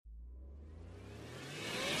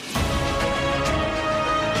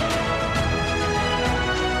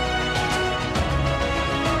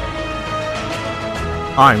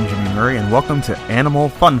I'm Jimmy Murray, and welcome to Animal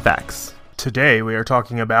Fun Facts. Today we are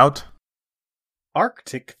talking about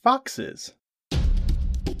Arctic foxes.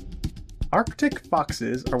 Arctic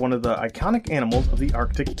foxes are one of the iconic animals of the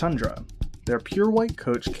Arctic tundra. Their pure white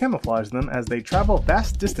coats camouflage them as they travel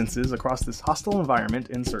vast distances across this hostile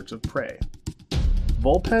environment in search of prey.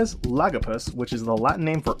 Vulpes lagopus, which is the Latin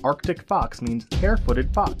name for Arctic fox, means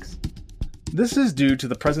hare-footed fox. This is due to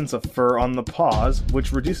the presence of fur on the paws,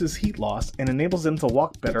 which reduces heat loss and enables them to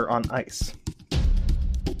walk better on ice.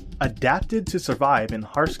 Adapted to survive in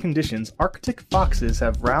harsh conditions, Arctic foxes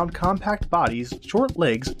have round, compact bodies, short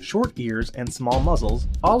legs, short ears, and small muzzles,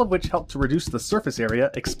 all of which help to reduce the surface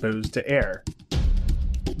area exposed to air.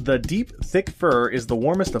 The deep, thick fur is the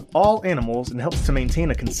warmest of all animals and helps to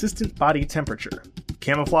maintain a consistent body temperature.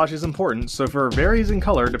 Camouflage is important, so fur varies in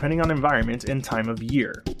color depending on environment and time of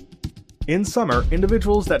year. In summer,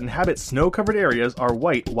 individuals that inhabit snow-covered areas are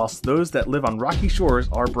white, whilst those that live on rocky shores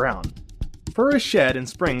are brown. Fur is shed in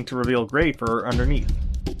spring to reveal gray fur underneath.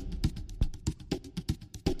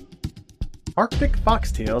 Arctic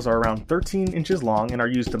foxtails are around 13 inches long and are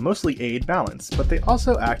used to mostly aid balance, but they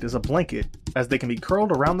also act as a blanket, as they can be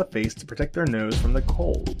curled around the face to protect their nose from the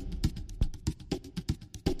cold.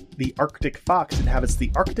 The Arctic fox inhabits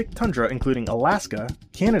the Arctic tundra, including Alaska,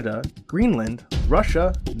 Canada, Greenland,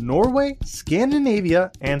 Russia, Norway,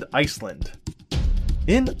 Scandinavia, and Iceland.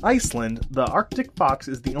 In Iceland, the Arctic fox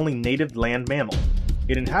is the only native land mammal.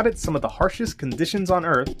 It inhabits some of the harshest conditions on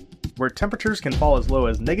Earth, where temperatures can fall as low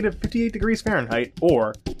as negative 58 degrees Fahrenheit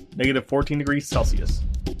or negative 14 degrees Celsius.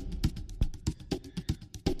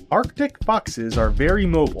 Arctic foxes are very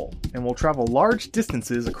mobile and will travel large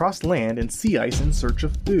distances across land and sea ice in search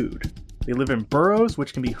of food. They live in burrows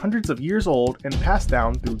which can be hundreds of years old and passed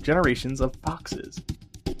down through generations of foxes.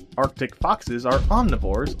 Arctic foxes are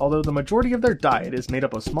omnivores, although the majority of their diet is made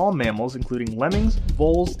up of small mammals including lemmings,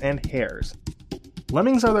 voles, and hares.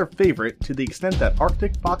 Lemmings are their favorite to the extent that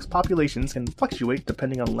Arctic fox populations can fluctuate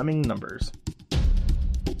depending on lemming numbers.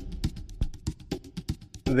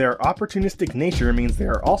 Their opportunistic nature means they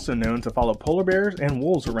are also known to follow polar bears and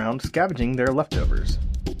wolves around, scavenging their leftovers.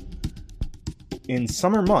 In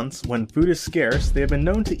summer months, when food is scarce, they have been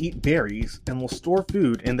known to eat berries and will store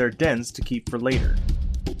food in their dens to keep for later.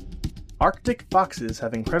 Arctic foxes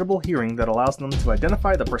have incredible hearing that allows them to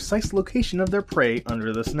identify the precise location of their prey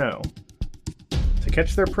under the snow. To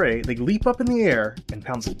catch their prey, they leap up in the air and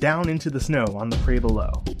pounce down into the snow on the prey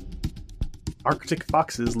below. Arctic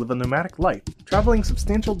foxes live a nomadic life, traveling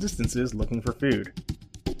substantial distances looking for food.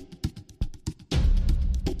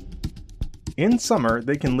 In summer,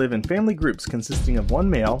 they can live in family groups consisting of one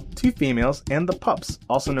male, two females, and the pups,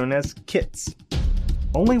 also known as kits.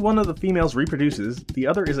 Only one of the females reproduces, the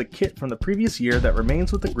other is a kit from the previous year that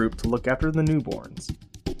remains with the group to look after the newborns.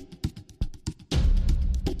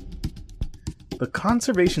 The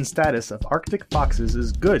conservation status of Arctic foxes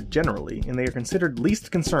is good generally, and they are considered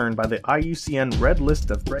least concerned by the IUCN Red List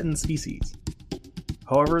of Threatened Species.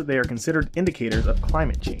 However, they are considered indicators of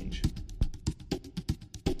climate change.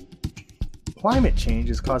 Climate change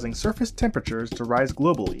is causing surface temperatures to rise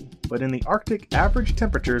globally, but in the Arctic, average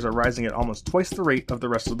temperatures are rising at almost twice the rate of the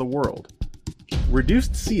rest of the world.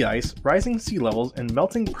 Reduced sea ice, rising sea levels, and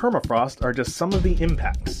melting permafrost are just some of the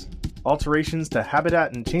impacts. Alterations to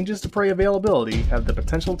habitat and changes to prey availability have the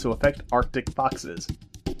potential to affect Arctic foxes.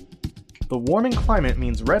 The warming climate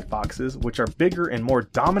means red foxes, which are bigger and more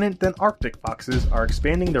dominant than Arctic foxes, are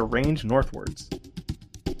expanding their range northwards.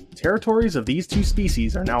 Territories of these two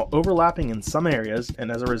species are now overlapping in some areas, and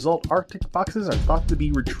as a result, Arctic foxes are thought to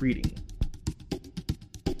be retreating.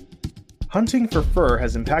 Hunting for fur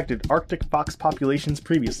has impacted Arctic fox populations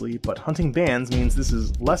previously, but hunting bans means this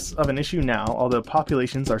is less of an issue now, although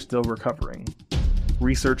populations are still recovering.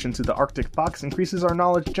 Research into the Arctic fox increases our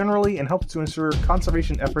knowledge generally and helps to ensure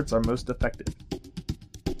conservation efforts are most effective.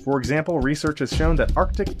 For example, research has shown that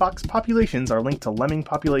Arctic fox populations are linked to lemming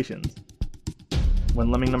populations. When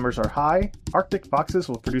lemming numbers are high, Arctic foxes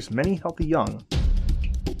will produce many healthy young.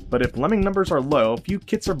 But if lemming numbers are low, few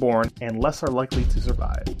kits are born and less are likely to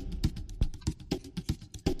survive.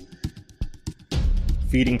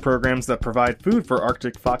 Feeding programs that provide food for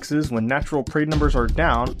Arctic foxes when natural prey numbers are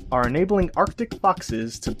down are enabling Arctic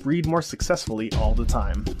foxes to breed more successfully all the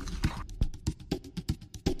time.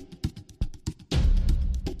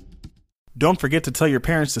 Don't forget to tell your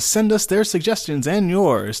parents to send us their suggestions and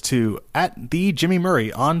yours to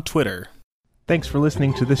 @TheJimmyMurray on Twitter. Thanks for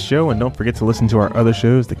listening to this show, and don't forget to listen to our other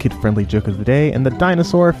shows, the Kid-Friendly Joke of the Day and the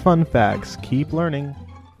Dinosaur Fun Facts. Keep learning.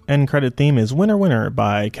 End credit theme is Winner Winner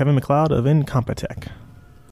by Kevin MacLeod of Incompetech.